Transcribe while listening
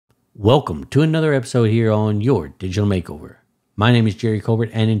Welcome to another episode here on your Digital Makeover. My name is Jerry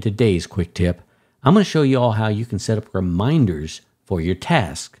Colbert, and in today's quick tip, I'm going to show you all how you can set up reminders for your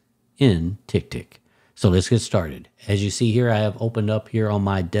task in TickTick. So let's get started. As you see here, I have opened up here on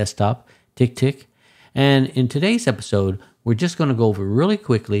my desktop TickTick, and in today's episode, we're just going to go over really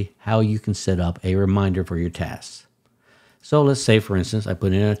quickly how you can set up a reminder for your tasks. So let's say, for instance, I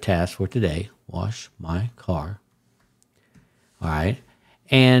put in a task for today, wash my car. All right.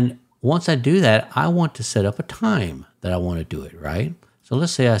 And once I do that, I want to set up a time that I want to do it, right? So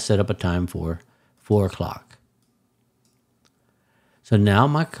let's say I set up a time for 4 o'clock. So now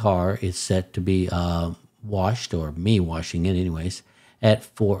my car is set to be washed, or me washing it anyways, at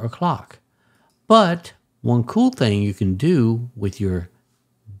 4 o'clock. But one cool thing you can do with your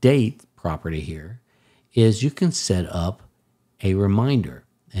date property here is you can set up a reminder.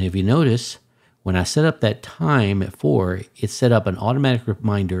 And if you notice, when I set up that time at 4, it set up an automatic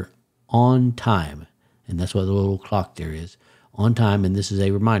reminder on time. And that's what the little clock there is, on time, and this is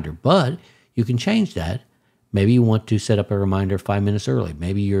a reminder. But you can change that. Maybe you want to set up a reminder 5 minutes early.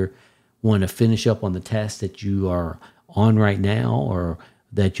 Maybe you want to finish up on the task that you are on right now, or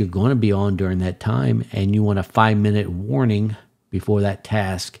that you're going to be on during that time, and you want a 5-minute warning before that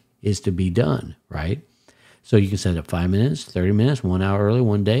task is to be done, right? So you can set up 5 minutes, 30 minutes, 1 hour early,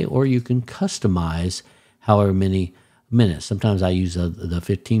 one day, or you can customize however many minutes. Sometimes I use the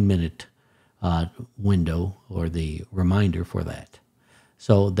 15-minute window or the reminder for that.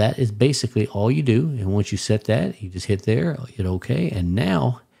 So that is basically all you do. And once you set that, you just hit there, hit OK. And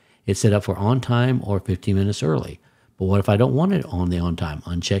now it's set up for on time or 15 minutes early. But what if I don't want it on the on time?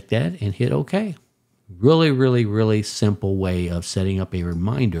 Uncheck that and hit OK. Really simple way of setting up a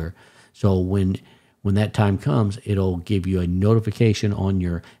reminder. So when that time comes, it'll give you a notification on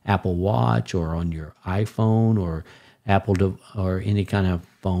your Apple Watch or on your iPhone or Apple or any kind of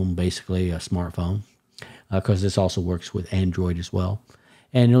phone, basically a smartphone, because this also works with Android as well.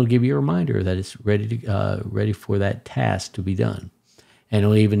 And it'll give you a reminder that it's ready for that task to be done. And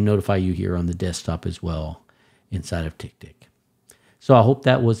it'll even notify you here on the desktop as well inside of TickTick. So I hope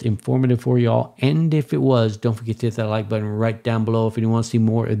that was informative for y'all. And if it was, don't forget to hit that like button right down below. If you want to see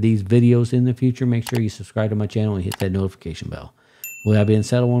more of these videos in the future, make sure you subscribe to my channel and hit that notification bell. With that being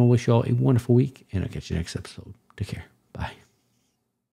said, I want to wish y'all a wonderful week, and I'll catch you next episode. Take care.